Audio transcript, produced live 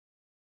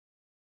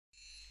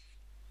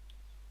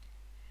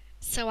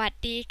สวัส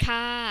ดีค่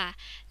ะ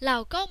เรา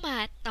ก็มา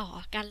ต่อ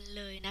กันเ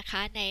ลยนะค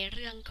ะในเ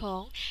รื่องขอ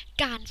ง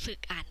การฝึก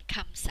อ่านค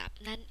ำศัพ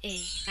ท์นั่นเอ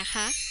งนะค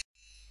ะ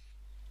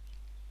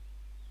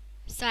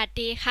สวัส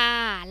ดีค่ะ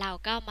เรา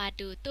ก็มา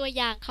ดูตัว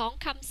อย่างของ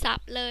คำศัพ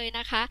ท์เลยน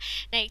ะคะ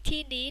ใน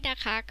ที่นี้นะ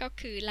คะก็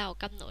คือเรา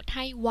กำหนดใ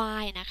ห้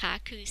y นะคะ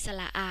คือส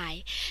ระอาย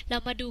เรา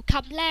มาดูค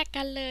ำแรก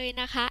กันเลย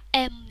นะคะ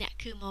m เนี่ย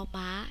คือมอ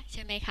ม้าใ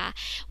ช่ไหมคะ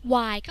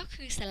y ก็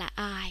คือสระ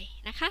อาย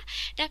นะคะ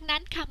ดังนั้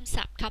นคำ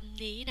ศัพท์ค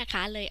ำนี้นะค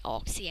ะเลยออ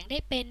กเสียงได้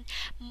เป็น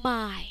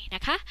my น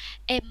ะคะ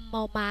m ม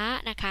อม้า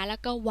นะคะแล้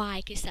วก็ y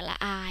คือสระ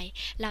อาย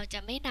เราจะ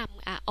ไม่น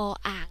ำ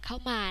อ่างเข้า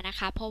มานะ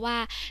คะเพราะว่า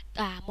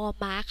มอ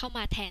ม้าเข้าม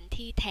าแทน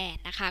ที่แทน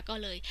นะคะก็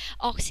เลย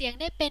ออกเสียง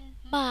ได้เป็น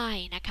my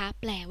นะคะ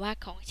แปลว่า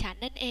ของฉัน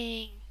นั่นเอ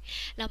ง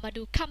เรามา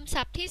ดูคำ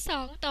ศัพท์ที่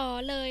2ต่อ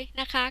เลย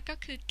นะคะก็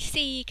คือ c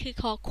คือ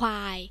คอคว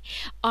าย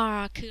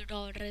r คือร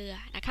อเรือ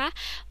นะคะ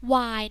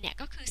y เนี่ย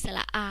ก็คือสร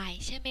ะอาย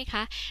ใช่ไหมค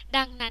ะ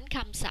ดังนั้นค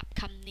ำศัพท์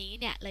คำนี้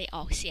เนี่ยเลยอ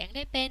อกเสียงไ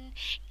ด้เป็น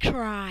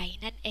cry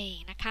นั่นเอง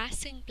นะคะ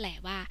ซึ่งแปล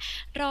ว่า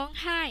ร้อง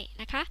ไห้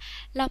นะคะ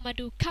เรามา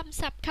ดูค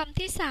ำศัพท์คำ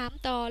ที่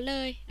3ต่อเล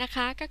ยนะค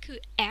ะก็คือ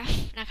f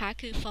นะคะ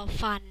คือ for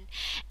fun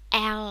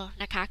l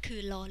นะคะคื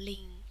อลอลิ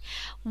ง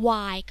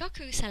y ก็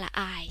คือสระ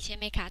อายใช่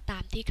ไหมคะตา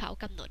มที่เขา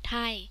กำหนดใ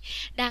ห้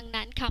ดัง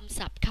นั้นคำ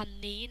ศัพท์ค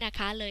ำนี้นะค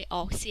ะเลยอ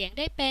อกเสียง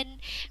ได้เป็น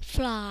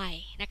fly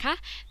นะคะ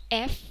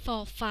f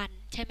for fun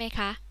ใช่ไหมค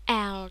ะ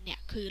l เนี่ย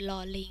คือล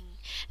อลิง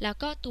แล้ว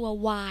ก็ตัว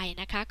y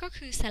นะคะก็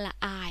คือสระ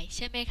อายใ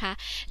ช่ไหมคะ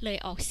เลย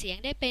ออกเสียง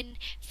ได้เป็น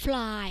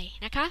fly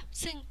นะคะ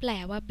ซึ่งแปล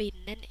ว่าบิน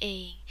นั่นเอ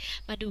ง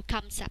มาดูค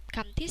ำศัพท์ค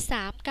ำที่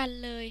3กัน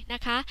เลยน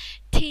ะคะ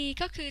t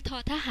ก็คือทอ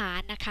ทหาร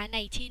นะคะใน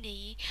ที่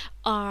นี้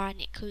r เ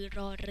นี่ยคือร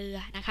อเรือ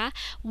นะคะ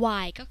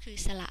y ก็คือ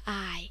สระอ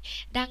าย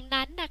ดัง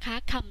นั้นนะคะ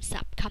คำ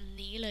ศัพท์ค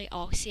ำนี้เลยอ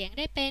อกเสียงไ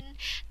ด้เป็น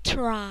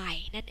try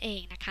นั่นเอ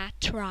งนะคะ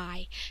try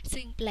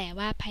ซึ่งแปล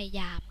ว่าพยา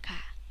ยามค่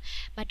ะ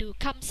มาดู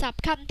คำศัพ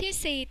ท์คำ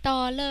ที่4ต่อ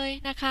เลย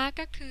นะคะ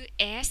ก็คือ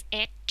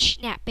sh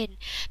เนี่ยเป็น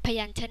พ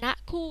ยัญชนะ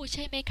คู่ใ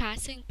ช่ไหมคะ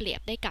ซึ่งเปรีย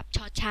บได้กับช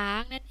อช้า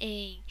งนั่นเอ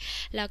ง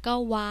แล้วก็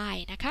y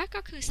นะคะ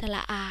ก็คือสร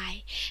ะอาย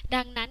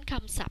ดังนั้นค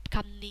ำศัพท์ค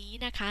ำนี้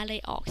นะคะเล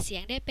ยออกเสีย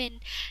งได้เป็น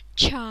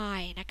try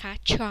นะคะ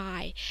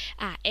try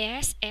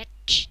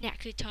sh เนี่ย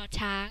คือชอ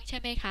ช้างใช่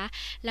ไหมคะ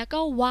แล้วก็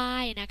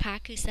y นะคะ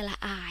คือสระ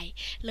อาย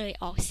เลย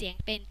ออกเสียง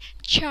เป็น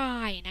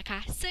try นะคะ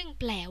ซึ่ง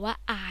แปลว่า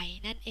อาย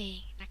นั่นเอง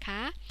นะค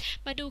ะ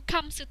มาดูค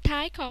ำสุดท้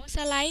ายของส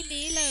ไลด์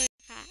นี้เลย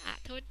นะคะ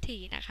โทษที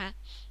นะคะ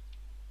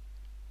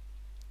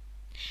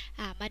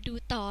มาดู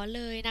ต่อเ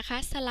ลยนะคะ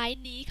สไล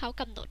ด์นี้เขา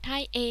กำหนดให้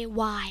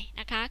ay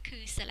นะคะคื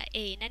อสระ a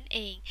นั่นเอ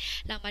ง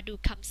เรามาดู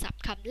คำศัพ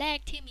ท์คำแรก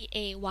ที่มี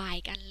ay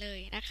กันเลย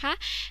นะคะ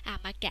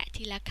มาแกะ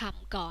ทีละค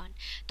ำก่อน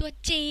ตัว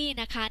g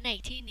นะคะใน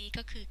ที่นี้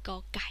ก็คือกอ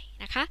ไก่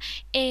นะคะ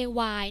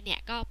ay เนี่ย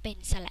ก็เป็น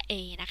สระ a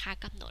นะคะ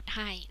กำหนดใ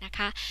ห้นะค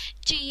ะ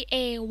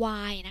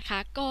gay นะคะ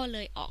ก็เล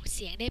ยออกเ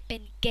สียงได้เป็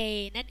น gay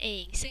นั่นเอ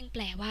งซึ่งแป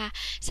ลว่า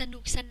สนุ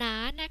กสนา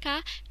นนะคะ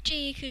g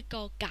คือก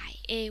อไก่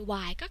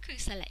ay ก็คือ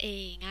สระ a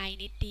ง่าย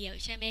นิดเดียว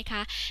ใช่ไหมค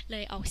ะเล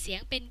ยออกเสีย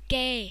งเป็น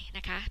gay น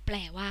ะคะแปล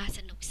ว่าส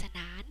นุกสน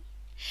าน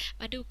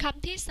มาดูค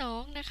ำที่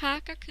2นะคะ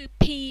ก็คือ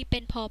p เป็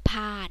นพอพ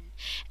าน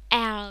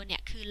l เนี่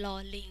ยคือลอ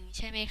ลิงใ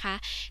ช่ไหมคะ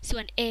ส่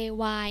วน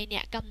ay เนี่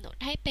ยกำหนด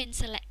ให้เป็น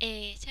สระ a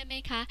ใช่ไหม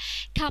คะ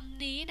ค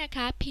ำนี้นะค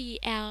ะ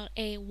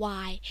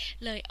play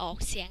เลยออก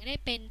เสียงได้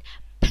เป็น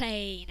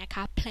play นะค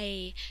ะ play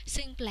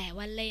ซึ่งแปล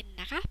ว่าเล่น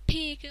นะคะ p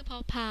คือพอ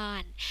พา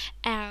น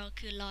l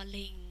คือลอ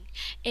ลิง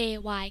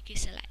ay คือ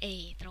สระ a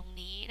ตรง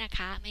นี้นะค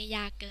ะไม่ย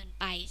ากเกิน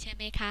ไปใช่ไ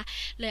หมคะ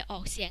เลยออ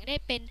กเสียงได้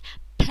เป็น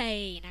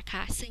play นะค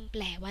ะซึ่งแป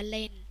ลว่าเ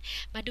ล่น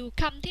มาดู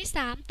คำที่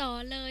3ต่อ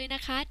เลยน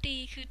ะคะ d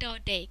คือดอ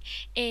เด็ก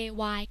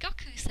ay ก็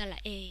คือสระ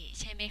a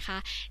ใช่ไหมคะ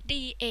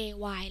day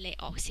เลย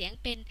ออกเสียง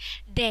เป็น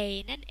day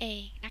นั่นเอ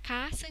งนะค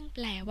ะซึ่งแป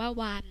ลว่า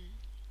วัน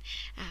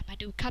มา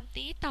ดูคำ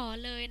นี้ต่อ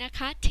เลยนะค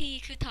ะ t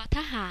คือทอท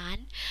หาร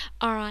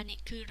r นี่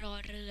คือรอ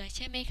เรือใ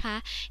ช่ไหมคะ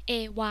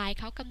ay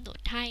เขากำหนด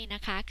ให้น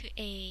ะคะคือ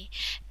a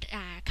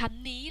ค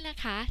ำนี้นะ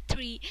คะ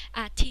tray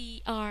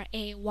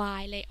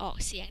เลยออก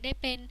เสียงได้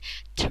เป็น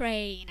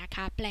tray นะค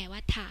ะแปลว่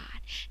าถาด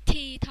t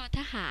ทอท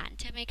หาร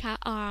ใช่ไหมคะ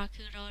r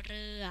คือรอเ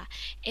รือ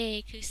a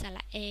คือสร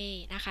ะ a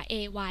นะคะ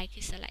ay คื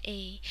อสระ a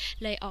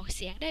เลยออกเ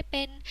สียงได้เ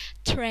ป็น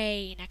tray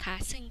นะคะ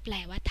ซึ่งแปล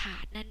ว่าถา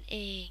ดนั่นเอ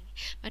ง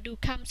มาดู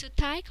คำสุด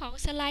ท้ายของ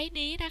สไลด์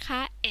นี้นะค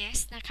ะ s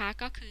นะคะ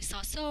ก็คือซอ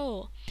โซ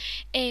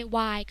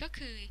ay ก็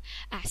คือ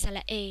สร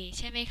ะ a ใ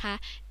ช่ไหมคะ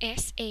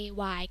say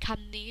ค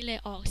ำนี้เลย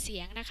ออกเสี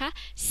ยงนะคะ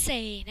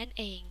say นั่น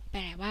เองแป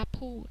ลว่า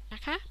พูดน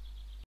ะคะ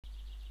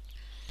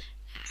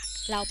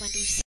เรามา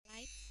ดู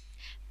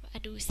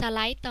สไล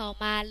ด์ต่อ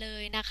มาเล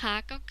ยนะคะ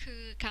ก็คื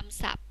อค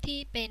ำศัพท์ที่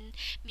เป็น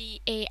มี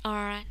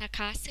ar นะค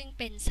ะซึ่ง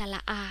เป็นสร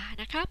ะอา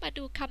นะคะมา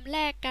ดูคำแร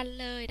กกัน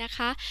เลยนะค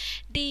ะ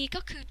d ก็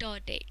คือดอ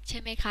เด็กใช่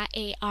ไหมคะ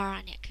ar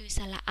เนี่ยคือส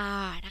ระอา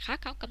นะคะ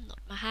เขากำหนด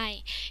มาให้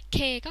k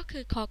ก็คื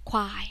อคอคว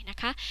ายนะ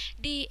คะ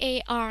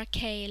dark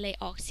เลย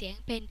ออกเสียง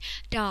เป็น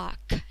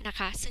dark นะ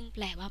คะซึ่งแป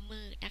ลว่า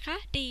มืดนะคะ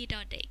d ด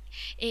อเด็ก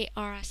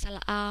ar สร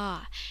ะอา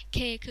k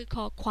คือค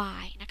อควา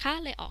ยนะคะ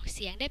เลยออกเ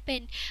สียงได้เป็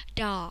น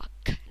dark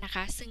นะค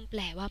ะซึ่งแป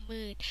ลว่า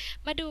มืด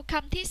มาดูค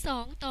ำที่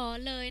2ต่อ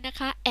เลยนะ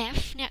คะ F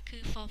เนี่ยคื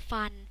อ for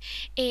fun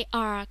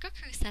AR ก็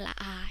คือสระ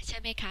อาใช่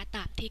ไหมคะต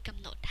ามที่ก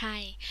ำหนดให้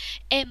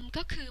M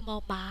ก็คือมอ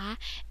ม้า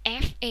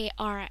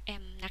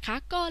FARM นะคะ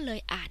ก็เล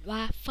ยอ่านว่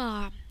า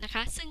farm นะค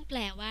ะซึ่งแปล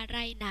ว่าไ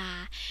ร่นา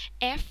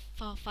F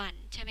for fun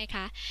ใช่ไหมค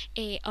ะ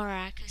AR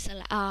คือส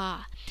ระอา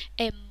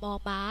M มอ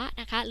ม้า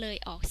นะคะเลย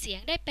ออกเสีย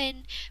งได้เป็น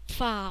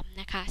farm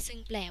นะคะซึ่ง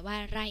แปลว่า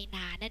ไร่น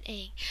านั่นเอ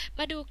งม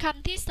าดูค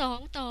ำที่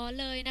2ต่อ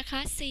เลยนะคะ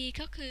C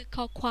ก็คือค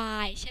อควา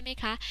ยใช่ไหม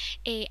คะ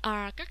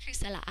AR ก็คือ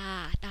สระอา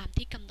ตาม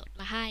ที่กำหนด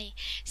มาให้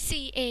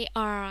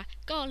CAR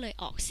ก็เลย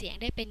ออกเสียง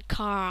ได้เป็น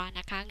car น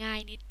ะคะง่าย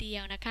นิดเดีย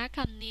วนะคะค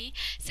ำนี้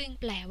ซึ่ง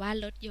แปลว่า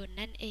รถยนต์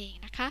นั่นเอง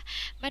นะคะ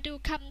มาดู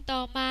คำต่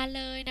อมาเ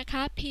ลยนะค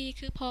ะ P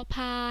คือพอพ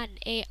าน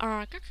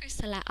AR ก็คือ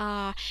สระอา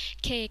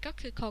K ก็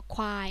คือคอค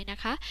วายนะ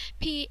คะ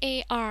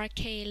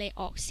PARK เลย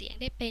ออกเสียง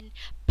ได้เป็น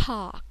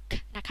park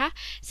นะคะ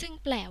ซึ่ง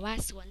แปลว่า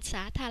สวนส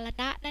าธาร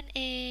ณะนั่นเ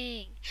อง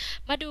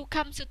มาดูค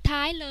ำสุดท้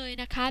ายเลย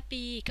นะคะ B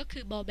ก็คื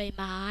อบอใบ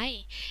ไม้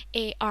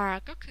AR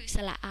ก็คือส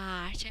ระอา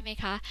ใช่ไหม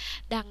คะ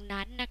ดัง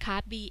นั้นนะคะ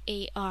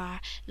BAR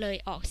เลย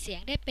ออกเสีย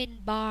งได้เป็น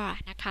bar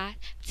นะคะ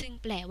ซึ่ง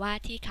แปลว่า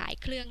ที่ขาย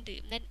เครื่องดื่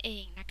มนั่นเอ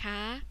งนะค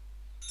ะ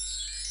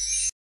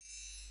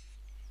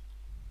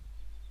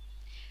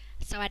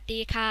สวัสดี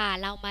ค่ะ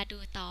เรามาดู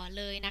ต่อเ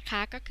ลยนะคะ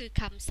ก็คือ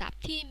คำศัพ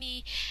ท์ที่มี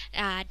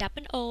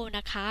double O น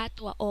ะคะ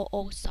ตัว OO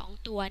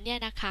 2 ตัวเนี่ย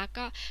นะคะ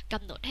ก็ก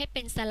ำหนดให้เ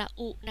ป็นสระ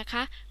อุนะค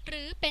ะห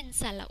รือเป็น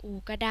สระอู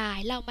ก็ได้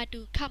เรามา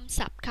ดูคำ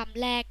ศัพท์ค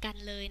ำแรกกัน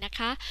เลยนะค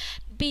ะ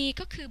B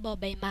ก็คือบอ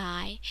ใบไม้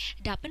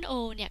double O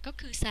เนี่ยก็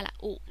คือสระ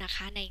อุนะค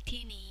ะใน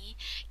ที่นี้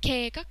K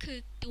ก็คือ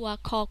ตัว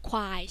คอคว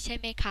ายใช่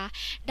ไหมคะ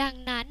ดัง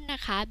นั้นน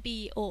ะคะ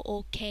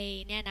BOOK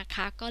เนี่ยนะค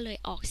ะก็เลย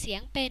ออกเสีย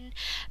งเป็น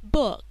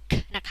book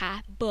นะคะ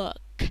book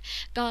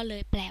ก็เล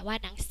ยแปลว่า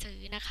หนังสือ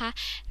นะคะ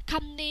ค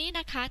ำนี้น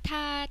ะคะ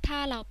ถ้า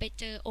เราไป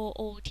เจอ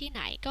OO ที่ไห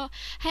นก็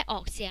ให้ออ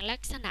กเสียงลั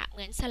กษณะเห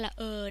มือนสระ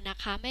นะ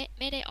คะ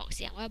ไม่ได้ออกเ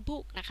สียงว่า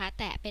book นะคะ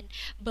แต่เป็น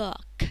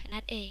book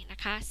นั่นเองนะ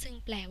คะซึ่ง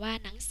แปลว่า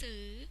หนังสื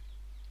อ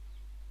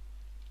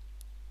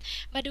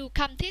มาดู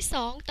คำที่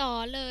2ต่อ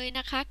เลย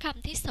นะคะค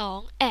ำที่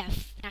2 F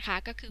นะคะ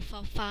ก็คือ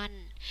for fun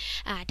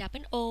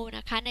double O น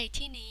ะคะใน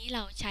ที่นี้เร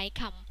าใช้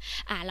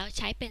เราใ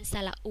ช้เป็นส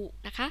ระอุ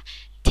นะคะ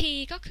T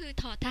ก็คือ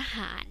ทอทห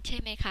ารใช่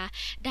ไหมคะ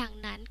ดัง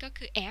นั้นก็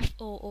คือ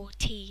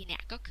FOOT เนี่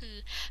ยก็คือ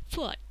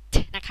foot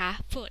นะคะ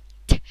foot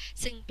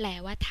ซึ่งแปล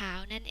ว่าเท้า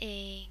นั่นเอ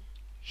ง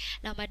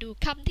เรามาดู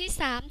คำที่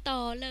3ต่อ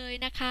เลย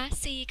นะคะ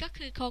C ก็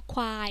คือคอค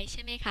วายใ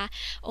ช่ไหมคะ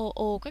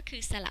OO ก็คื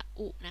อสระ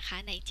อุนะคะ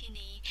ในที่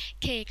นี้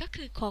K ก็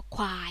คือคอค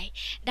วาย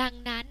ดัง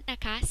นั้นนะ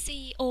คะ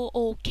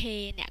COOK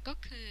เนี่ยก็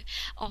คือ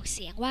ออกเ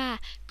สียงว่า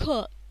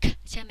cook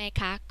ใช่ไหม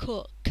คะ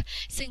cook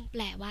ซึ่งแป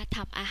ลว่าท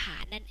ำอาหา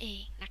รนั่นเอ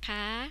งนะค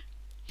ะ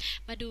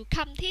มาดูค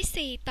ำ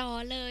ที่4ต่อ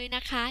เลยน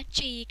ะคะ G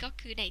ก็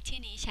คือในที่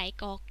นี้ใช้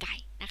กอไก่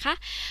นะคะ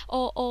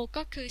OO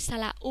ก็คือส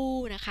ระอู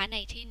นะคะใน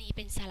ที่นี้เ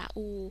ป็นสระ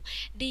อู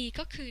D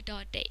ก็คือดอ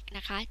เด็กน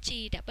ะคะ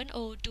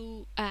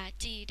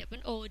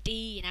GOOD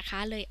นะคะ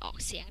เลยออก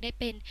เสียงได้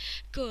เป็น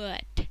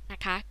good นะ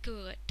คะ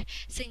good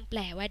ซึ่งแปล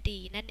ว่าดี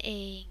นั่นเอ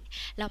ง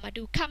เรามา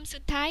ดูคำสุ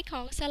ดท้ายข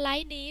องสไล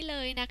ด์นี้เล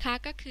ยนะคะ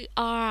ก็คือ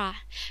R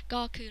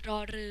ก็คือรอ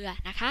เรือ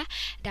นะคะ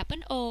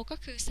double O ก็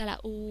คือสระ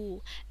อู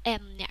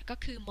M เนี่ยก็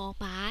คือมอ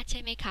ม้าใช่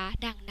ไหมคะ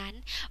ดังนั้น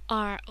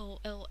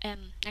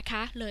ROLM นะค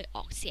ะเลยอ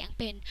อกเสียง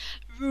เป็น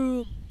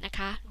room นะค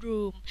ะ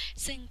room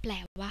ซึ่งแปล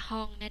ว่าห้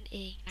องนั่นเอ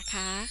งนะค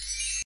ะ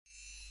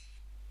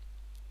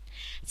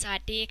สวั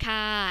สดีค่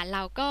ะเร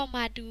าก็ม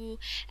าดู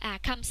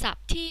คำศัพ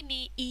ท์ที่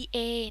มี EA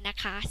นะ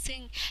คะซึ่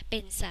งเป็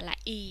นสระ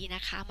E น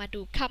ะคะมา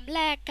ดูคำแร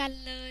กกัน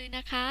เลยน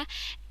ะคะ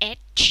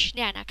H เ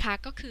นี่ยนะคะ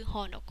ก็คือฮ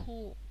อนก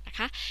ฮูกนะค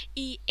ะ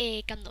EA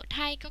กำหนดใ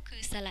ห้ก็คื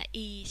อสระ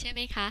E ใช่ไห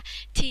มคะ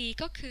T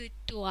ก็คือ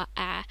ตัว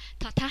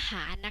ททห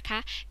ารนะคะ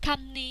ค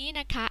ำนี้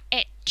นะคะ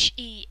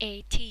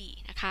HEAT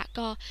นะคะ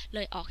ก็เล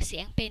ยออกเสี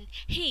ยงเป็น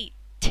heat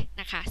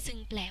นะคะซึ่ง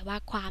แปลว่า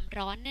ความ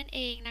ร้อนนั่นเ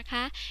องนะค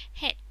ะ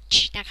H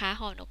นะคะ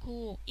หอนกฮู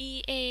ก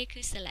EA คื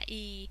อสระ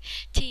E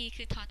T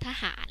คือทท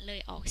หารเล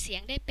ยออกเสีย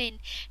งได้เป็น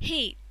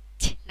heat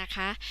นะค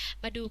ะ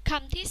มาดูค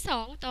ำที่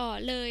2ต่อ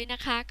เลยน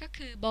ะคะก็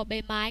คือบอใบ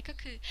ไม้ก็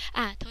คือ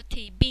โทษ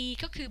ที B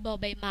ก็คือบอ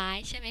ใบไม้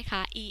ใช่ไหมค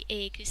ะ EA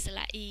คือสร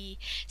ะ E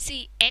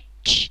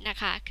CH นะ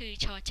คะคือ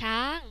ชอช้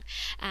าง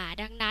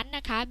ดังนั้นน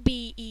ะคะ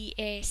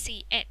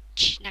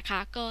BEACH นะคะ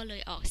ก็เล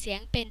ยออกเสียง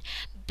เป็น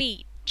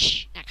beach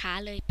นะคะ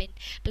เลยเป็น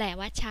แปล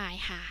ว่าชาย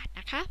หาด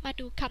นะคะมา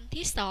ดูคำ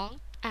ที่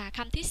ค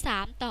ำที่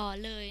3ต่อ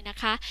เลยนะ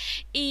คะ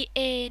EA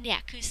เนี่ย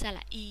คือสร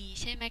ะ E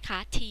ใช่ไหมคะ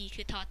T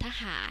คือทอท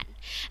หาร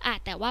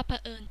แต่ว่าเผ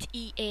อิญ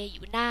EA อ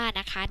ยู่หน้า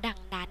นะคะดัง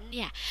นั้นเ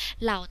นี่ย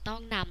เราต้อ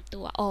งนำ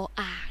ตัว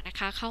OR นะ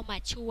คะเข้ามา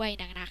ช่วย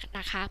น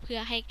ะคะเพื่อ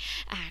ให้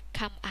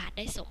คำอ่านไ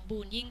ด้สมบู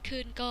รณ์ยิ่ง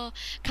ขึ้นก็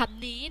ค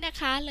ำนี้นะ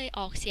คะเลยอ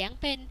อกเสียง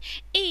เป็น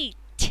eat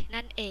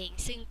นั่นเอง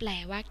ซึ่งแปล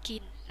ว่ากิ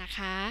นนะค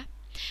ะ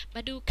ม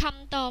าดูค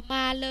ำต่อม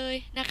าเลย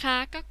นะคะ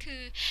ก็คื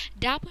อ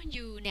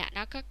W เนี่ยน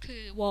ะก็คื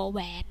อวอแหว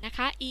นนะค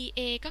ะ EA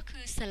ก็คื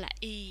อสระ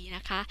อีน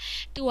ะคะ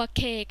ตัว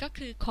K ก็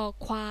คือคอ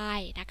ควา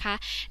ยนะคะ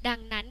ดัง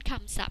นั้นค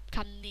ำศัพท์ค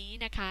ำนี้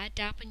นะคะ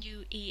W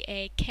E A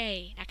K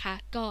นะคะ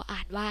ก็อ่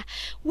านว่า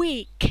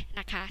weak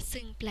นะคะ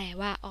ซึ่งแปล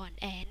ว่าอ่อน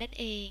แอนั่น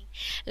เอง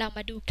เราม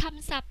าดูค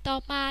ำศัพท์ต่อ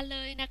มาเล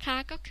ยนะคะ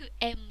ก็คือ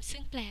M ซึ่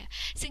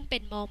งเป็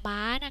นมอม้า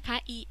นะคะ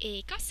EA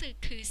ก็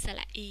คือส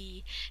ระอี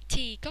T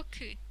ก็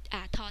คือ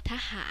ทอท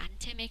หาร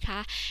ใช่ไหมคะ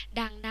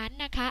ดังนั้น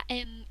นะคะ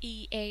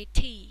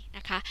MEAT น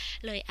ะคะ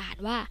เลยอ่าน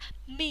ว่า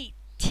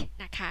meat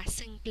นะคะ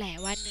ซึ่งแปล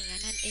ว่าเนื้อ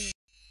นั่นเอง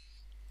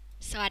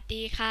สวัส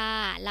ดีค่ะ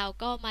เรา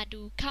ก็มา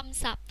ดูค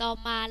ำศัพท์ต่อ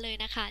มาเลย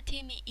นะคะ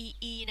ที่มี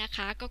ee นะค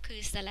ะก็คือ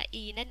สระ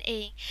อีนั่นเอ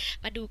ง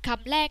มาดูค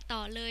ำแรกต่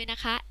อเลยนะ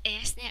คะ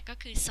s เนี่ยก็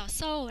คือซอโ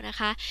ซนะ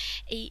คะ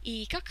ee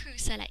ก็คือ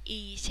สระ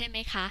อีใช่ไหม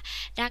คะ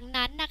ดัง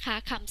นั้นนะคะ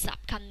คำศัพ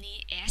ท์คำนี้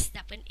s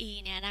double e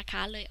เนี่ยนะค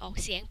ะเลยออก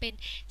เสียงเป็น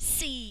c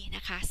น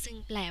ะคะซึ่ง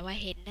แปลว่า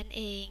เห็นนั่น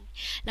เอง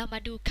เรามา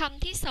ดูค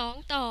ำที่สอง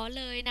ต่อ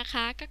เลยนะค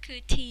ะก็คือ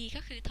t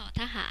ก็คือทอ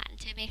ทหาร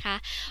ใช่ไหมคะ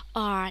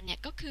r เนี่ย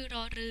ก็คือร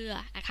อเรือ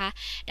นะคะ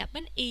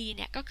double e เ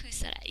นี่ยก็คือ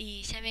สระอี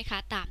ใช่ไหมคะ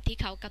ตามที่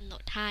เขากำหน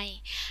ดให้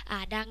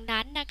ดัง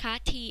นั้นนะคะ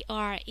tree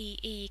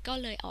ก็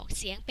เลยออก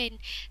เสียงเป็น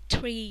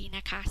tree น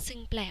ะคะซึ่ง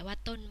แปลว่า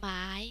ต้นไ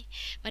ม้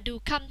มาดู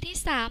คำที่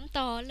3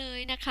ต่อเลย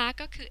นะคะ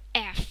ก็คือ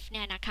f เ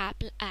นี่ยนะคะ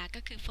ก็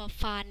คือ for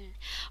fun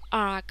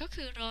r ก็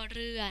คือรอเ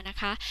รือนะ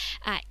คะ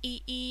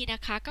ee น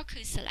ะคะก็คื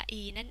อสระ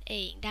อีนั่นเอ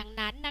งดัง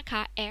นั้นนะค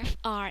ะ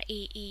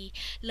free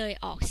เลย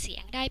ออกเสีย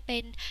งได้เป็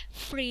น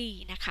free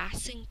นะคะ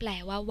ซึ่งแปล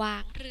ว่าว่า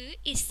งหรือ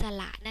อิส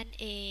ระนั่น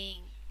เอง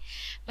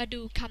มา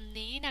ดูคำ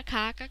นี้นะค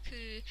ะก็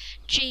คือ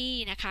G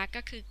นะคะ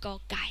ก็คือกอ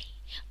ไก่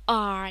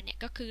R เนี่ย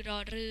ก็คือรอ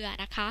เรือ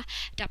นะคะ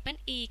Double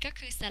E ก็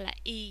คือสระ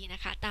อีน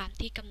ะคะตาม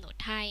ที่กำหนด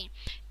ให้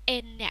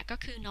N เนี่ยก็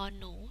คือนอน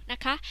หนูนะ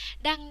คะ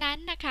ดังนั้น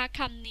นะคะ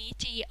คำนี้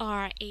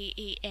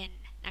GREEN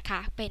นะคะ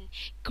เป็น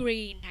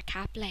green นะค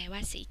ะแปลว่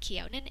าสีเขี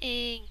ยวนั่นเอ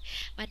ง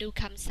มาดู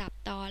คำศัพ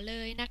ท์ต่อเล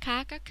ยนะคะ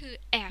ก็คือ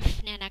F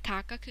เนี่ยนะคะ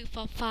ก็คือ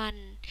for fun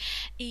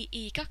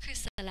EE ก็คือ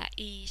สระ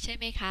อีใช่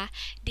ไหมคะ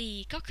D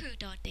ก็คือ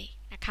ดอเด็ก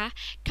นะคะ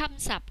ค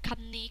ำศัพท์ค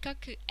ำนี้ก็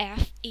คือ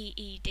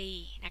FEED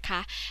นะคะ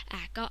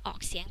ก็ออก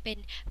เสียงเป็น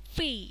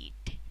feed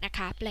นะค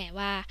ะแปล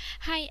ว่า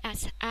ให้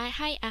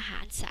อาหา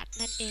รสัตว์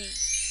นั่นเอง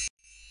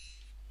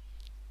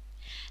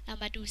เรา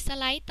มาดูส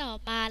ไลด์ต่อ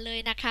มาเลย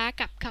นะคะ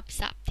กับคำ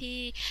ศัพท์ที่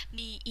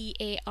มี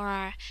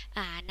ear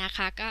นะค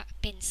ะก็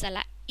เป็นสร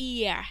ะ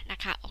ear นะ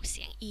คะออกเ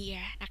สียง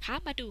ear นะคะ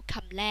มาดูค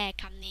ำแรก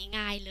คำนี้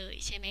ง่ายเลย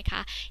ใช่ไหมค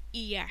ะ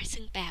ear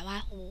ซึ่งแปลว่า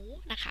หู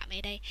นะคะไม่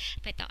ได้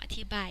ไปต่ออ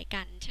ธิบาย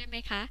กันใช่ไหม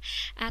คะ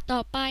ต่อ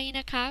ไป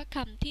นะคะค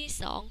ำที่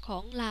สองขอ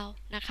งเรา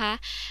นะคะ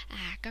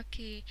ก็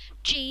คือ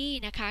G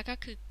นะคะก็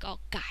คือกอ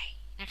ไก่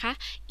นะคะ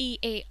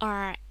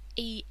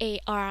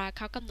ear เ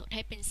ขากำหนดใ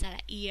ห้เป็นสร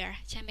ะ ear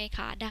ใช่ไหมค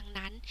ะดัง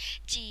นั้น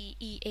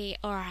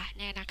gear เ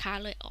นี่ยนะคะ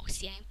เลยออกเ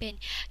สียงเป็น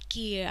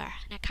gear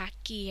นะคะ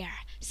gear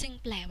ซึ่ง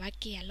แปลว่า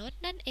เกียร์รถ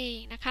นั่นเอง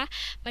นะคะ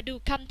มาดู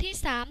คำที่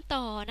3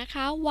ต่อนะค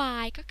ะ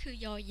y ก็คือ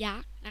ยอยั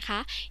กษ์นะคะ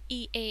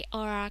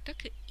ear ก็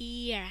คือ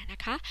ear นะ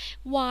คะ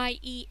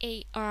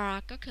year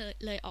ก็คือ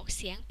เลยออกเ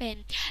สียงเป็น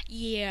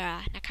year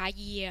นะคะ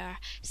year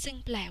ซึ่ง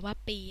แปลว่า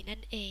ปีนั่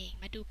นเอง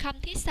มาดูค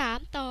ำที่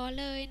3ต่อ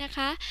เลยนะค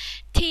ะ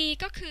t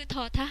ก็คือท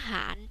อทห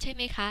ารใช่ไ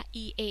หมคะ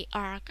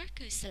ear ก็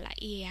คือสระ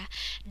เอีย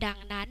ดัง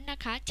นั้นนะ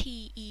คะ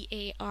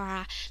tear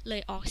เล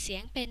ยออกเสีย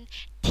งเป็น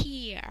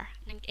tear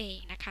นั่นเอง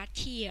นะคะ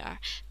tear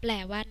แปล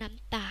ว่าน้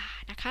ำตา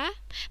นะคะ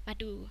มา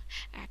ดู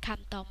ค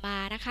ำต่อมา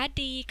นะคะ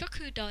d ก็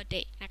คือดอเ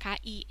ด็กนะคะ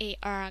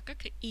ear ก็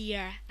คือ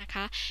ear นะค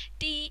ะ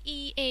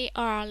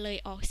dear เลย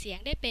ออกเสียง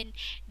ได้เป็น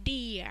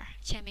dear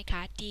ใช่ไหมค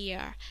ะ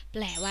dear แป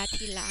ลว่า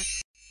ที่รัก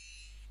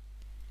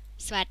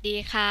สวัสดี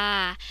ค่ะ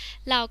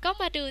เราก็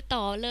มาดู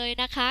ต่อเลย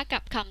นะคะกั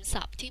บคำ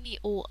ศัพท์ที่มี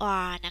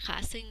or นะคะ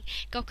ซึ่ง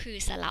ก็คือ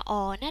สระอ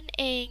นั่น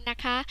เองนะ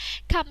คะ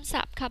คำ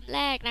ศัพท์คำแร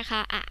กนะคะ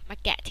มา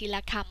แกะทีล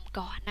ะคำ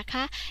ก่อนนะค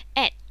ะ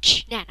h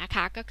เนี่ยนะค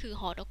ะก็คือ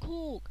หอนก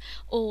ฮูก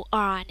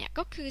or เนี่ย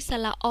ก็คือส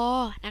ระอ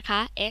นะคะ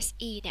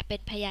se เนี่ยเป็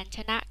นพยัญช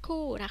นะ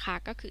คู่นะคะ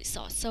ก็คือส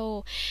อโซ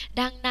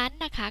ดังนั้น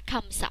นะคะค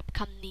ำศัพท์ค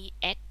ำนี้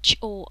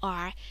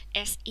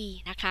horse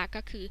นะคะ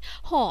ก็คือ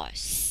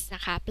horse น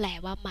ะคะแปล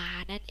ว่าม้า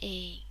นั่นเอ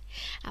ง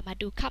มา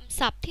ดูคำ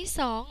ศัพท์ที่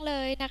2เล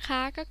ยนะค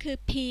ะก็คือ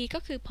p ก็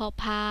คือพอ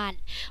พาน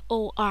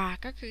or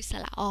ก็คือส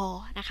ระอ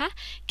นะคะ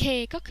k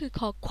ก็คือ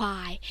คอคว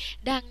าย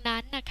ดังนั้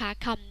นนะคะ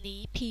คำ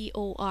นี้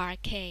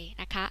pork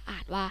นะคะอ่า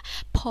นว่า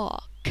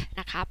pork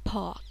นะคะ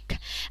pork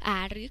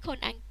หรือคน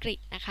อังกฤษ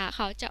นะคะเข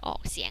าจะออ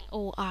กเสียง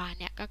or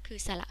เนี่ยก็คือ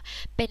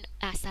เป็น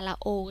สระ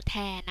โอแท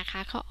นนะค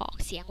ะเขาออก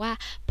เสียงว่า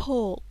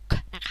pork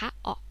นะคะ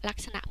ออกลัก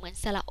ษณะเหมือน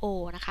สระโอ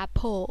นะคะ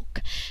pork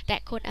แต่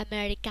คนอเม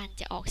ริกัน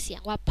จะออกเสีย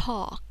งว่า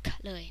pork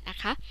เลยนะ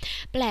คะ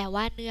แปล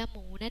ว่าเนื้อห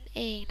มูนั่นเ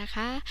องนะค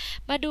ะ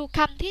มาดูค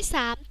ำที่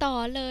3ต่อ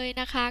เลย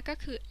นะคะก็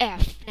คือ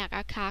f นะ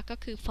คะก็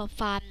คือ for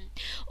fun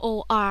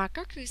or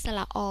ก็คือสร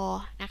ะอ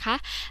นะคะ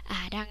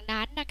ดัง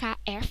นั้นนะคะ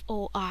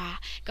for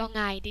ก็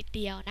ง่ายนิดเ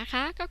ดียวนะค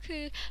ะก็คื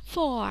อ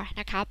for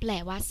นะคะแปล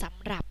ว่าส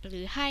ำหรับหรื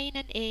อให้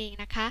นั่นเอง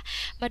นะคะ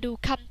มาดู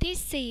คำ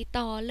ที่4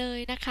ต่อเลย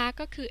นะคะ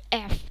ก็คือ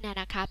f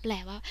นะคะแปล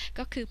ว่า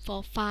ก็คือ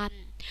for fun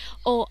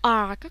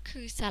or ก็คื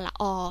อสระ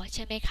อใ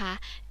ช่ไหมคะ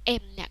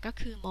m ก็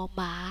คือมอ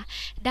ม้า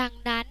ดัง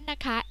นั้นนะ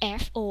คะ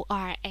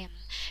form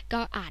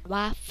ก็อ่าน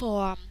ว่า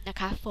form นะ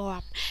คะ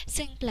form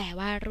ซึ่งแปล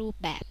ว่ารูป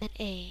แบบนั่น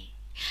เอง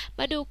ม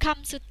าดูค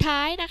ำสุดท้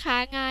ายนะคะ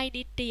ง่าย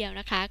นิดเดียว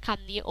นะคะค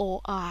ำนี้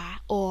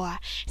or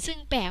ซึ่ง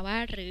แปลว่า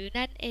หรือ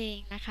นั่นเอง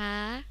นะคะ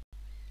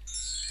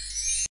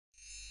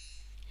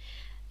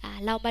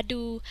เรามา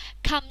ดู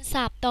คำ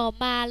ศัพท์ต่อ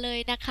มาเลย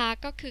นะคะ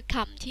ก็คือค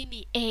ำที่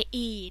มี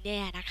ae เนี่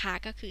ยนะคะ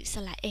ก็คือส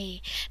ระ a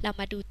เรา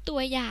มาดูตั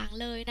วอย่าง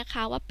เลยนะค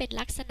ะว่าเป็น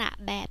ลักษณะ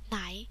แบบไหน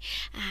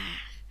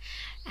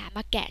ม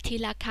าแกะที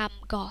ละค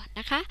ำก่อน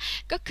นะคะ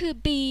ก็คือ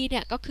b เนี่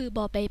ยก็คือบ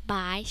อใบไ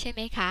ม้ใช่ไห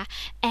มคะ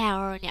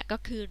l เนี่ยก็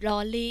คือ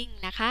rolling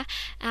นะคะ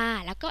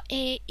แล้วก็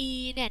ae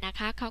เนี่ยนะ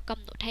คะเขาก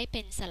ำหนดให้เ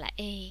ป็นสระ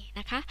a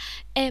นะคะ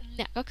m เ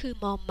นี่ยก็คือ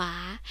มอม้า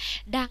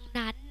ดัง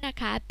นั้นนะ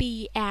คะ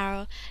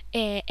blame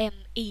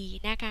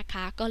นะค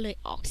ะก็เลย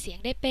ออกเสียง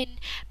ได้เป็น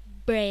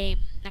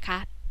blame นะคะ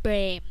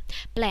blame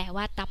แปล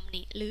ว่าตำห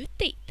นิหรือ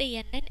ติเตีย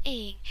นนั่นเอ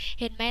ง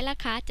เห็นไหมล่ะ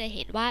คะจะเ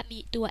ห็นว่ามี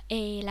ตัว a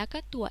แล้วก็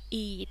ตัว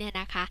e เนี่ย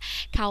นะคะ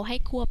เขาให้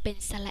ควบเป็น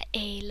สระ a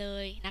เล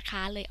ยนะค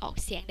ะเลยออก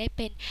เสียงได้เ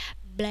ป็น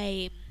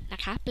blame นะ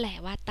คะแปล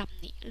ว่าตำ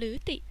หนิหรือ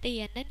ติเตี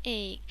ยนนั่นเอ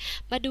ง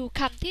มาดู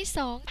คำที่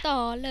2ต่อ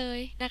เลย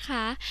นะค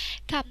ะ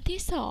คำที่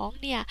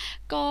2เนี่ย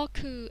ก็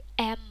คือ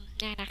am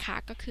นะคะ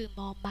ก็คือม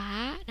อม้า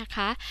นะค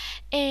ะ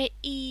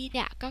ae เ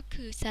นี่ยก็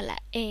คือสระ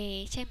a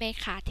ใช่ไหม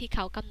คะที่เข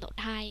ากำหนด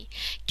ให้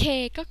k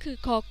ก็คือ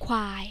คอคว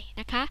าย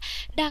นะคะ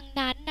ดัง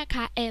นั้นนะค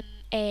ะ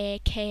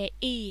make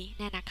เ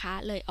นี่ยนะคะ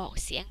เลยออก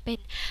เสียงเป็น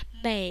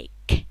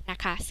make นะ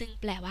คะซึ่ง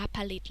แปลว่าผ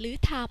ลิตหรือ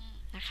ท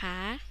ำนะคะ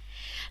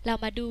เรา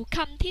มาดูค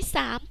ำที่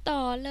3ต่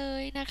อเล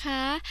ยนะค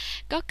ะ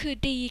ก็คือ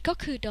d ก็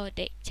คือดอเ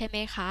ด็กใช่ไหม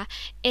คะ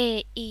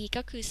ae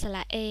ก็คือสร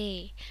ะ a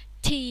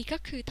t ก็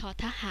คือทอ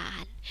ทหา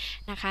ร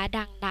นะคะ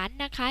ดังนั้น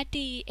นะคะ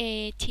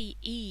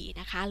date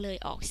นะคะเลย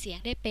ออกเสียง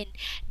ได้เป็น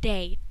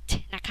date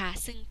นะคะ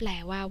ซึ่งแปล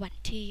ว่าวัน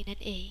ที่นั่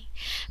นเอง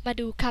มา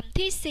ดูคำ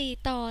ที่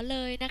4ต่อเล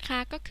ยนะคะ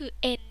ก็คือ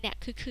n เนี่ย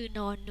คือน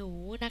อนหนู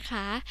นะค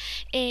ะ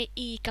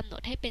ae กำหน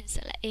ดให้เป็นส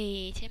ระ a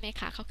ใช่ไหม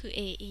คะเขาคือ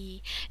ae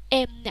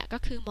m เนี่ยก็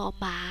คือมอ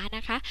ม้าน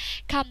ะคะ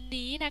คำ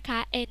นี้นะคะ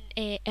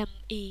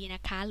name น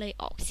ะคะเลย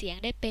ออกเสียง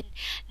ได้เป็น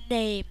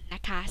name น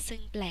ะคะซึ่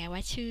งแปลว่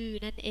าชื่อ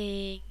นั่นเอ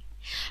ง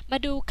มา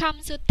ดูค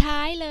ำสุดท้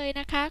ายเลย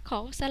นะคะขอ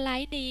งสไล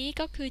ด์นี้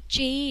ก็คือ G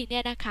เนี่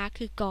ยนะคะ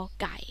คือกอ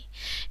ไก่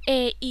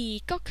AE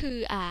ก็คือ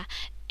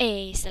A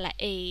สระ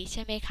A ใ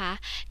ช่ไหมคะ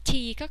T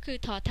ก็คือ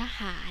ทอทห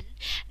าร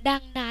ดั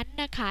งนั้น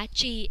นะคะ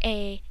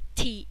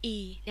GATE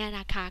เนี่ย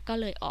นะคะก็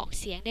เลยออก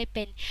เสียงได้เ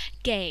ป็น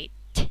gate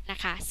นะ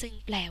คะซึ่ง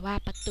แปลว่า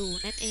ประตู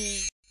นั่นเอ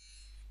ง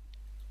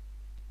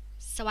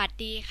สวัส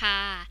ดีค่ะ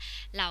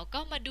เราก็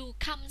มาดู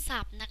คำ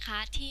ศัพท์นะคะ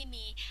ที่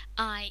มี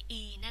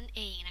ie นั่นเ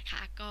องนะค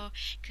ะก็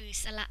คือ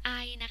สระ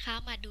i นะคะ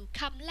มาดู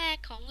คำแรก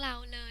ของเรา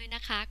เลยน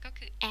ะคะก็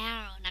คือ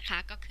l นะคะ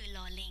ก็คือล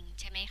อลิง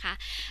ใช่ไหมคะ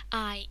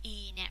ie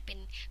เนี่ยเป็น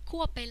ค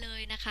วบไปเล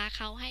ยนะคะเ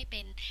ขาให้เ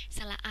ป็นส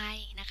ระ i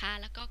นะคะ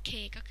แล้วก็ k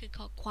ก็คือค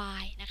อควา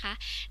ยนะคะ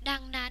ดั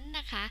งนั้นน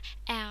ะคะ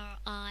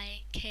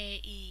like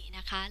น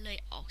ะคะเลย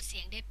ออกเสี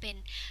ยงได้เป็น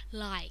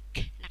like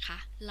นะคะ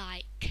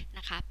like น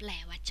ะคะแปล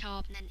ว่าชอ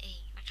บนั่นเอ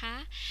งนะคะ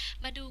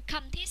มาดูค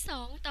ำที่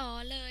2ต่อ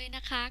เลยน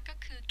ะคะก็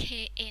คือ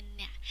kn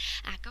เนี่ย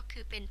ก็คื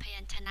อเป็นพ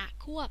ยัญชนะ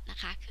ควบนะ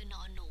คะคือน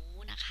อนหนู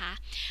นะคะ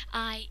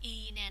ie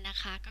เนี่ยนะ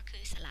คะก็คื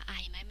อสระ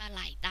i ไม้มาไห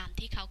ลตาม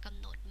ที่เขากำ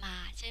หนดมา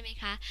ใช่ไหม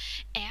คะ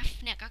f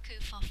เนี่ยก็คือ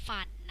for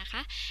fun นะค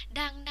ะ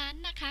ดังนั้น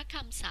นะคะค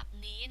ำศัพท์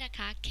นี้นะค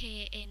ะ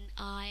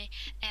knife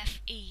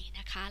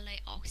นะคะเลย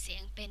ออกเสีย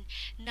งเป็น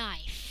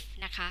knife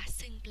นะคะ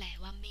ซึ่งแปล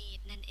ว่ามีด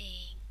นั่นเอ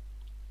ง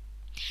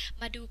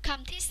มาดูค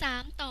ำที่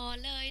3ต่อ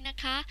เลยนะ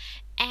คะ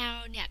l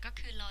เนี่ยก็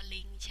คือลอ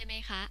ลิงใช่ไหม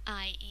คะ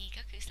ie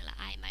ก็คือสระ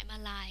i ไม้มา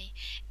ลาย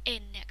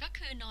n เนี่ยก็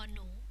คือนอนห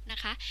นูนะ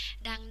คะ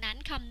ดังนั้น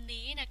คำ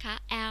นี้นะคะ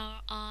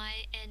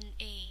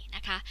line น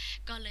ะคะ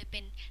ก็เลยเป็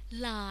น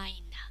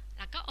line แ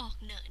ล้วก็ออก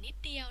เหนือนิด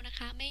เดียวนะค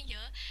ะไม่เย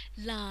อะ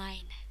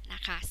line น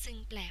ะคะซึ่ง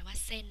แปลว่า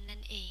เส้นนั่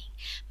นเอง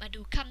มา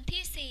ดูคำ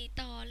ที่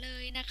4ต่อเล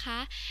ยนะคะ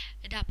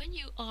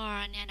wr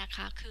เนี่ยนะค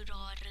ะคือร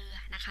อเรือ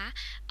นะคะ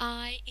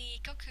ie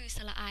ก็คือส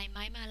ระ i ไ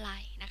ม้มาลั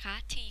ยนะคะ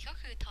t ก็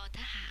คือทอ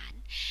ทหาร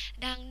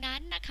ดังนั้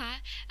นนะคะ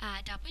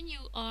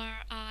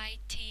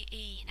write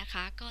นะค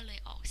ะก็เลย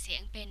ออกเสีย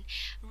งเป็น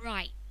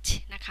write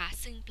นะคะ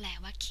ซึ่งแปล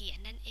ว่าเขียน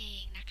นั่นเอ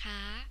งนะค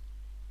ะ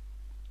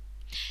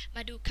ม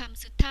าดูค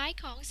ำสุดท้าย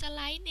ของสไล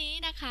ด์นี้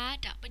นะคะ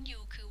W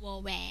คือวอ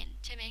ลแวน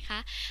ใช่ไหมคะ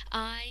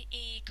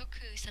IE ก็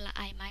คือสระ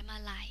I ไม้มา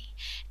ลัย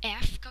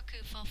F ก็คื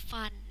อ for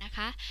fun นะค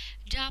ะ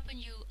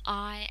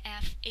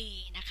WIFE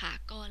นะคะ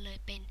ก็เลย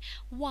เป็น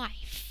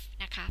wife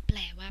นะคะแปล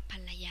ว่าภร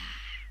รยา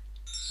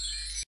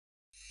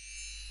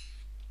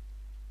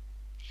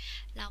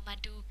เรามา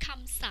ดูค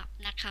ำศัพท์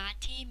นะคะ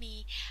ที่มี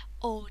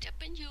ow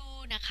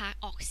นะคะ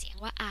ออกเสียง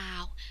ว่าอา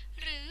ว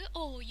หรือ ou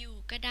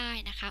ก็ได้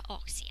นะคะออ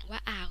กเสียงว่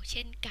าอาวเ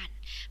ช่นกัน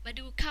มา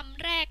ดูค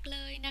ำแรกเล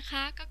ยนะค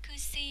ะก็คือ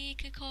c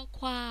คือคอ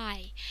ควาย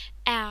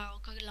l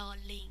ก็ลอ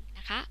ลิงน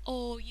ะคะ ou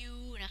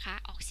นะคะ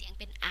ออกเสียง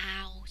เป็นอา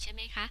วใช่ไห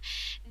มคะ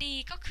d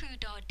ก็คือ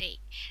ดอเด็ก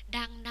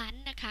ดังนั้น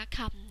นะคะค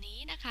ำนี้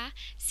นะคะ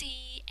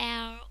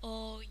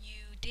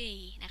cloud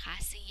นะคะ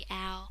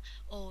cloud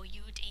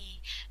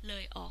เล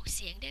ยออกเ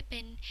สียงได้เป็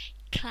น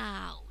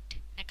cloud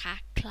นะคะ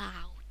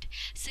cloud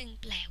ซึ่ง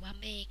แปลว่า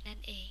เมฆนั่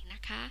นเองน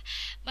ะคะ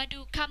มาดู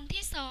คำ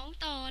ที่สอง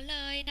ต่อเล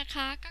ยนะค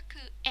ะก็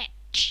คือ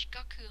h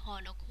ก็คือฮอ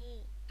นกฮู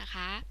กนะค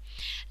ะ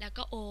แล้ว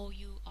ก็ ou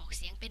ออกเ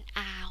สียงเป็นอ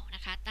าวน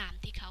ะคะตาม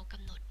ที่เขาก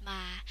ำหนดม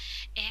า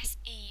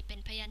se เป็น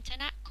พยัญช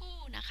นะคู่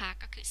นะคะ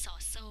ก็คือสอ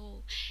โซ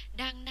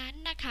ดังนั้น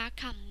นะคะ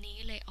คำนี้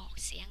เลยออก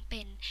เสียงเ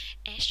ป็น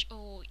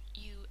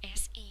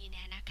house เ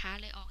นี่ยนะคะ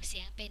เลยออกเสี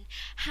ยงเป็น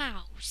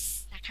house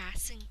นะคะ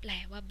ซึ่งแปล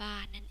ว่าบ้า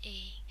นนั่นเอ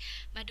ง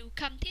มาดู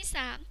คำที่ส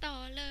ามต่อ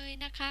เลย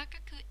นะคะก็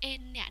คือ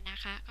n เนี่ยนะ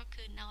คะก็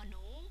คือนอห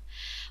นู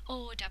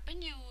ow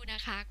น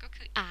ะคะก็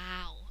คืออา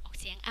วออก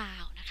เสียงอา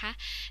วนะคะ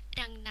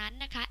ดังนั้น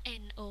นะคะ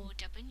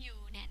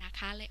now เนี่ยนะค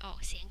ะเลยออก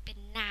เสียงเป็น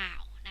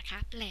now นะคะ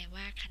แปล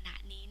ว่าขณะ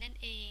นี้นั่น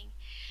เอง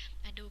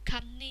มาดูค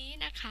ำนี้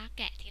นะคะแ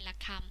กะทีละ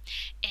ค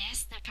ำ s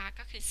นะคะ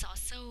ก็คือซอ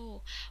โซ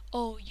ou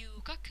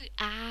ก็คือ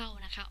อาว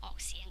นะคะออก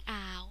เสียงอ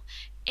าว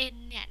n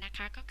เนี่ยนะค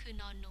ะก็คือ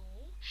นอหนู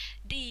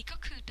d ก็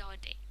คือดอ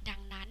เด็กดั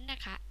งนั้นนะ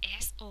คะ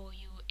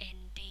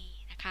sound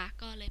นะคะ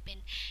ก็เลยเป็น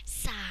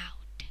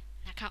sound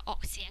นะคะออ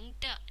กเสียง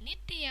เดะนิด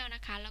เดียวน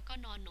ะคะแล้วก็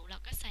นอนหนูเรา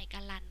ก็ใส่ก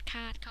ะลันค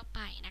าดเข้าไป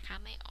นะคะ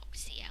ไม่ออก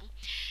เสียง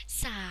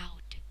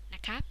sound น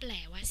ะคะแปล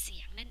ว่าเสี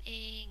ยงนั่นเอ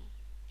ง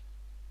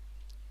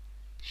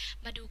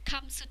มาดูค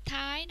ำสุด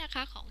ท้ายนะค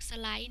ะของส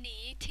ไลด์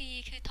นี้ t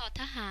คือทอ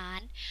ทหาร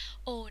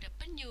ow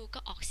ก็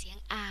ออกเสียง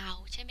อาว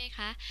ใช่ไหมค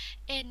ะ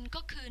n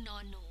ก็คือนอ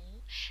นหนู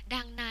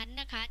ดังนั้น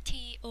นะคะ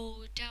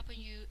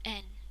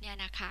town เนี่ย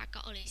นะคะก็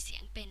เลยเสีย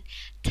งเป็น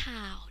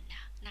town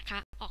นะคะ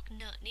ออก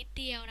เนอะนิด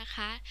เดียวนะค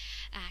ะ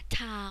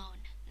town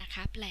นะค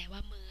ะแปลว่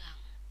าเมือง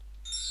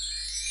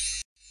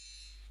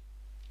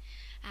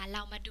เร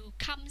ามาดู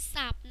คำ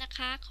ศัพท์นะค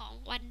ะของ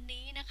วัน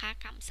นี้นะคะ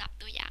คำศัพท์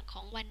ตัวอย่างข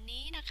องวัน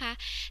นี้นะคะ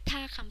ถ้า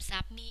คำศั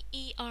พท์มี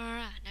er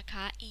นะค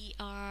ะ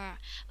er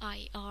ir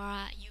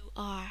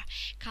ur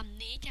ค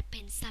ำนี้จะเป็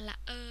นสระ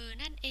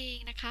นั่นเอง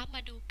นะคะม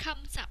าดูค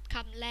ำศัพท์ค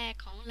ำแรก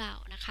ของเรา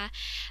นะคะ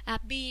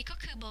b ก็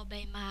คือบอใบ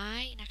ไม้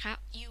นะคะ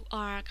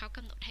ur เขาก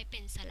ำหนดให้เป็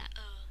นสระ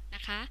น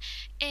ะคะ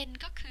n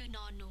ก็คือน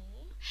อหนู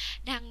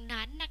ดัง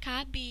นั้นนะคะ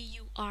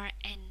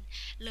burn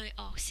เลย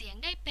ออกเสียง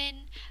ได้เป็น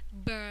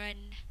burn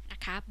นะ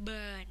คะ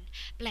burn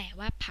แปล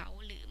ว่าเผา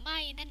หรือไหม้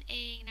นั่นเอ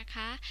งนะค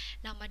ะ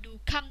เรามาดู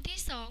คำที่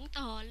สอง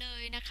ต่อเล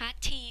ยนะคะ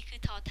t คือ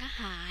ทอทห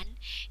าร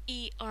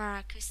er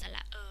คือสร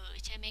ะ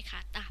ใช่ไหมคะ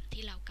ตาม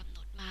ที่เรากำหน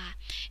ดมา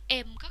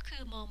m ก็คื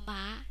อมอ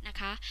ม้านะ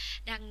คะ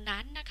ดัง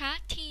นั้นนะคะ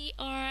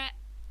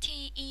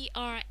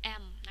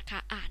term นะคะ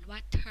อ่านว่า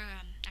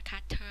term นะคะ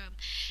term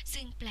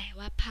ซึ่งแปล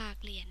ว่าภาค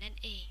เรียนนั่น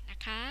เองนะ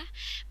คะ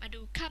มา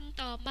ดูคำ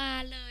ต่อมา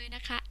เลยน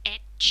ะคะ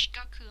h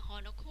ก็คือฮอ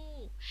นกฮู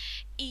ก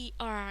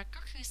er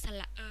ก็คือส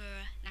ระ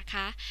นะค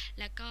ะ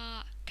แล้วก็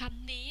ค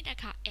ำนี้นะ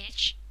คะ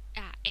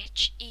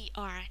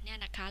her เนี่ย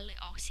นะคะเลย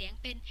ออกเสียง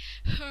เป็น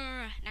her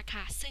นะค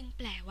ะซึ่งแ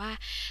ปลว่า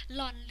ห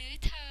ล่อนหรือ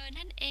เธอ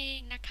นั่นเอง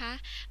นะคะ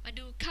มา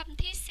ดูค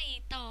ำที่สี่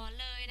ต่อ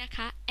เลยนะค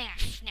ะ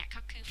f เนี่ย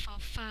ก็คือ for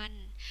fun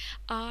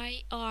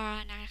ir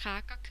นะคะ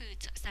ก็คือ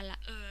สระ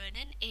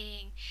นั่นเอ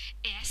ง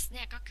s เ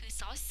นี่ยก็คือ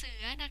สอเสื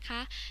อนะค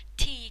ะ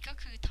t ก็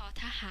คือทอ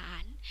ทหา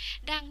ร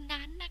ดัง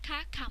นั้นนะคะ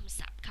คำ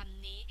ศัพท์ค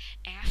ำนี้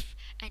f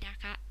นะ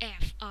คะ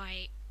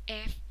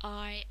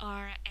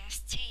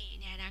first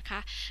เนี่ยนะคะ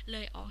เล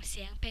ยออกเ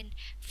สียงเป็น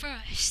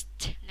first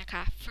นะค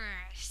ะ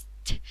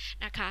first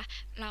นะคะ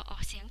เราออ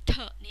กเสียงเถ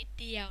อะนิด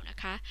เดียวนะ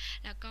คะ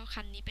แล้วก็ค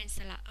ำนี้เป็นส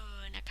ระ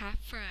นะคะ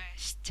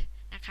first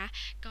นะคะ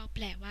ก็แป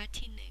ลว่า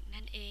ที่หนึ่ง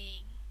นั่นเอง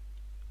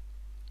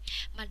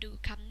มาดู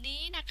คำ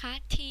นี้นะคะ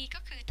t ก็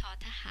คือทอ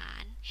ทหา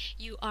ร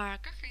ur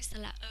ก็คือส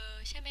ระ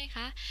ใช่ไหมค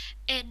ะ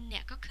n เนี่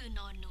ยก็คือน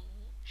อนหนู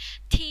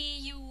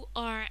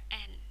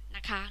turn น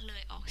ะคะเล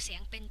ยออกเสีย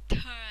งเป็น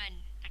turn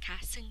นะคะ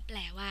ซึ่งแปล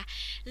ว่า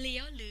เลี้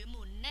ยวหรือห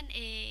มุนนั่นเ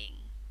อง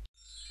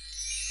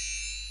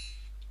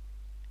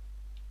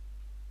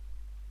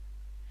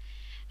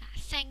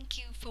Thank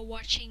you for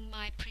watching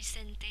my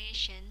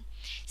presentation.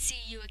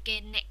 See you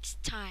again next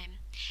time.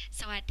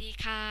 สวัสดี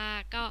ค่ะ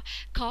ก็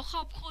ขอข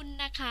อบคุณ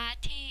นะคะ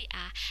ที่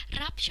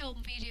รับชม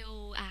วิดีโอ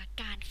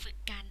การฝึก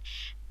การ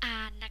อ่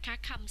านนะคะ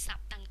คำศัพ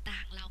ท์ต่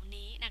างๆเหล่า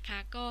นี้นะคะ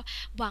ก็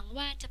หวัง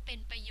ว่าจะเป็น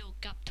ประโยช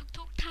น์กับ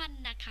ทุกๆท่าน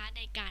นะคะใ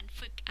นการ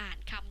ฝึกอ่าน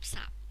คำ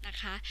ศัพท์นะ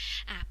คะ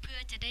เพื่อ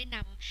จะได้น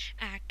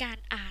ำการ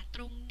อ่านต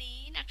รงนี้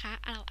นะคะ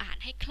เราอ่าน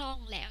ให้คล่อง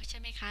แล้วใช่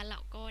ไหมคะเรา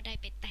ก็ได้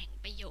ไปแต่ง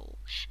ประโยค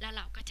แล้วเ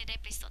ราก็จะได้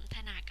ไปสนท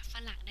นากับฝ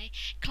รั่งได้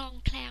คล่อง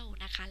แคล่ว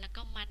นะคะแล้ว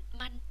ก็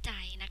มั่นใจ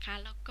นะคะ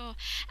แล้วก็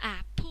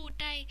พูด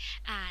ได้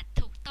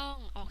ถูกต้อง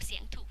ออกเสีย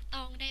งถูก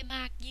ต้องได้ม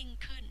ากยิ่ง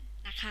ขึ้น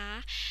นะคะ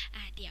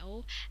เดี๋ยว เดี๋ยว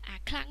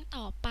ครั้ง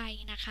ต่อไป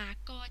นะคะ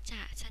ก็จ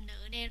ะเสน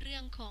อในเรื่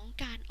องของ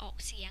การออก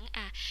เสียง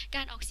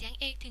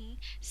Aถึง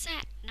Z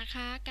นะค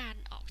ะการ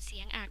ออกเสี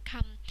ยงค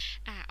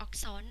ำอัก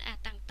ษร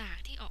ต่าง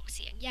ๆที่ออกเ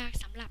สียงยาก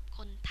สำหรับค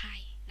นไท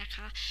ยนะค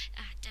ะ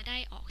จะได้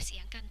ออกเสี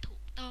ยงกันถู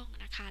กต้อง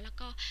นะคะแล้ว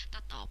ก็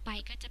ต่อไป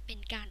ก็จะเป็น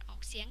การออ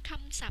กเสียงค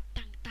ำศัพท์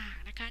ต่าง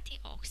ๆนะคะที่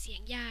ออกเสีย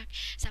งยาก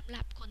สำห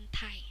รับคนไ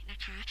ทยนะ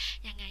คะ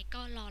ยังไง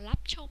ก็รอรั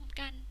บชม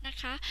กันนะ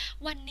คะ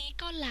วันนี้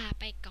ก็ลา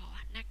ไปก่อ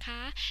นนะค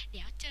ะเ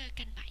ดี๋ยวเจอ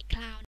กันใหม่ค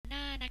ราวห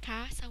น้านะคะ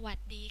สวัส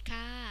ดี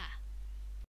ค่ะ